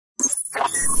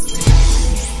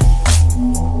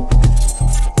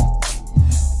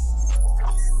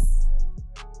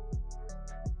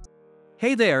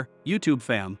Hey there, YouTube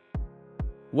fam.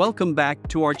 Welcome back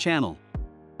to our channel.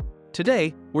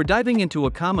 Today, we're diving into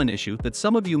a common issue that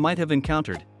some of you might have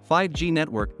encountered: 5G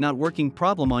network not working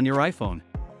problem on your iPhone.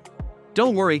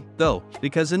 Don't worry, though,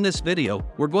 because in this video,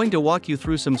 we're going to walk you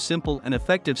through some simple and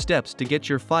effective steps to get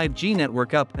your 5G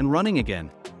network up and running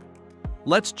again.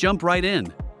 Let's jump right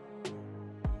in.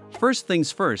 First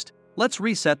things first, let's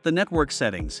reset the network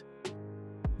settings.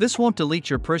 This won't delete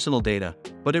your personal data,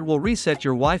 but it will reset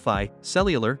your Wi-Fi,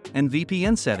 cellular, and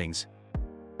VPN settings.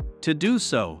 To do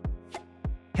so,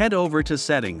 head over to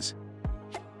Settings,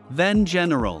 then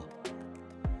General,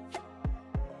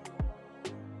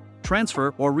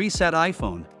 Transfer or Reset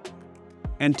iPhone,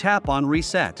 and tap on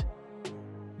Reset.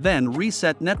 Then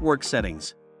Reset Network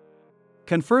Settings.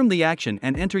 Confirm the action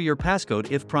and enter your passcode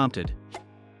if prompted.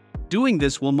 Doing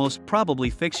this will most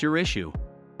probably fix your issue.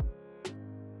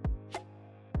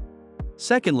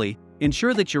 Secondly,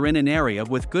 ensure that you're in an area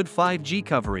with good 5G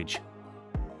coverage.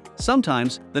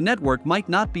 Sometimes, the network might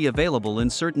not be available in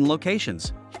certain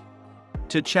locations.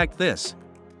 To check this,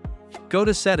 go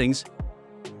to Settings,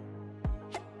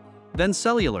 then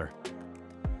Cellular,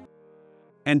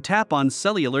 and tap on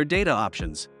Cellular Data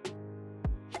Options.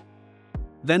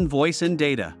 Then Voice and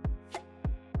Data.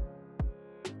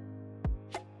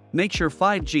 Make sure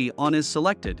 5G on is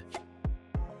selected.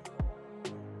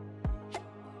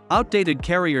 Outdated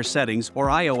carrier settings or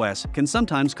iOS can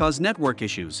sometimes cause network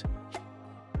issues.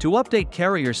 To update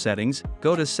carrier settings,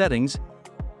 go to Settings,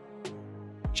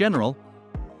 General,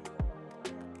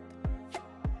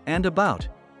 and About.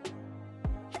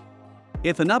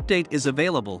 If an update is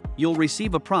available, you'll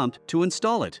receive a prompt to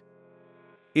install it.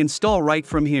 Install right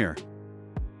from here.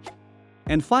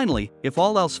 And finally, if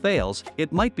all else fails,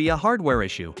 it might be a hardware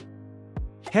issue.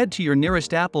 Head to your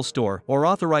nearest Apple Store or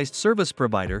authorized service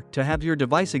provider to have your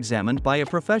device examined by a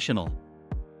professional.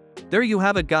 There you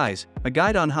have it, guys, a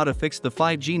guide on how to fix the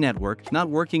 5G network not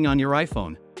working on your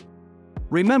iPhone.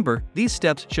 Remember, these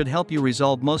steps should help you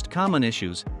resolve most common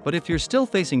issues, but if you're still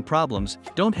facing problems,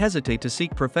 don't hesitate to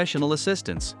seek professional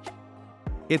assistance.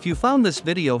 If you found this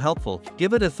video helpful,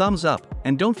 give it a thumbs up,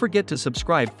 and don't forget to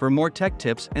subscribe for more tech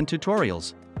tips and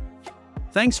tutorials.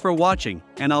 Thanks for watching,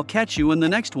 and I'll catch you in the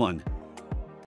next one.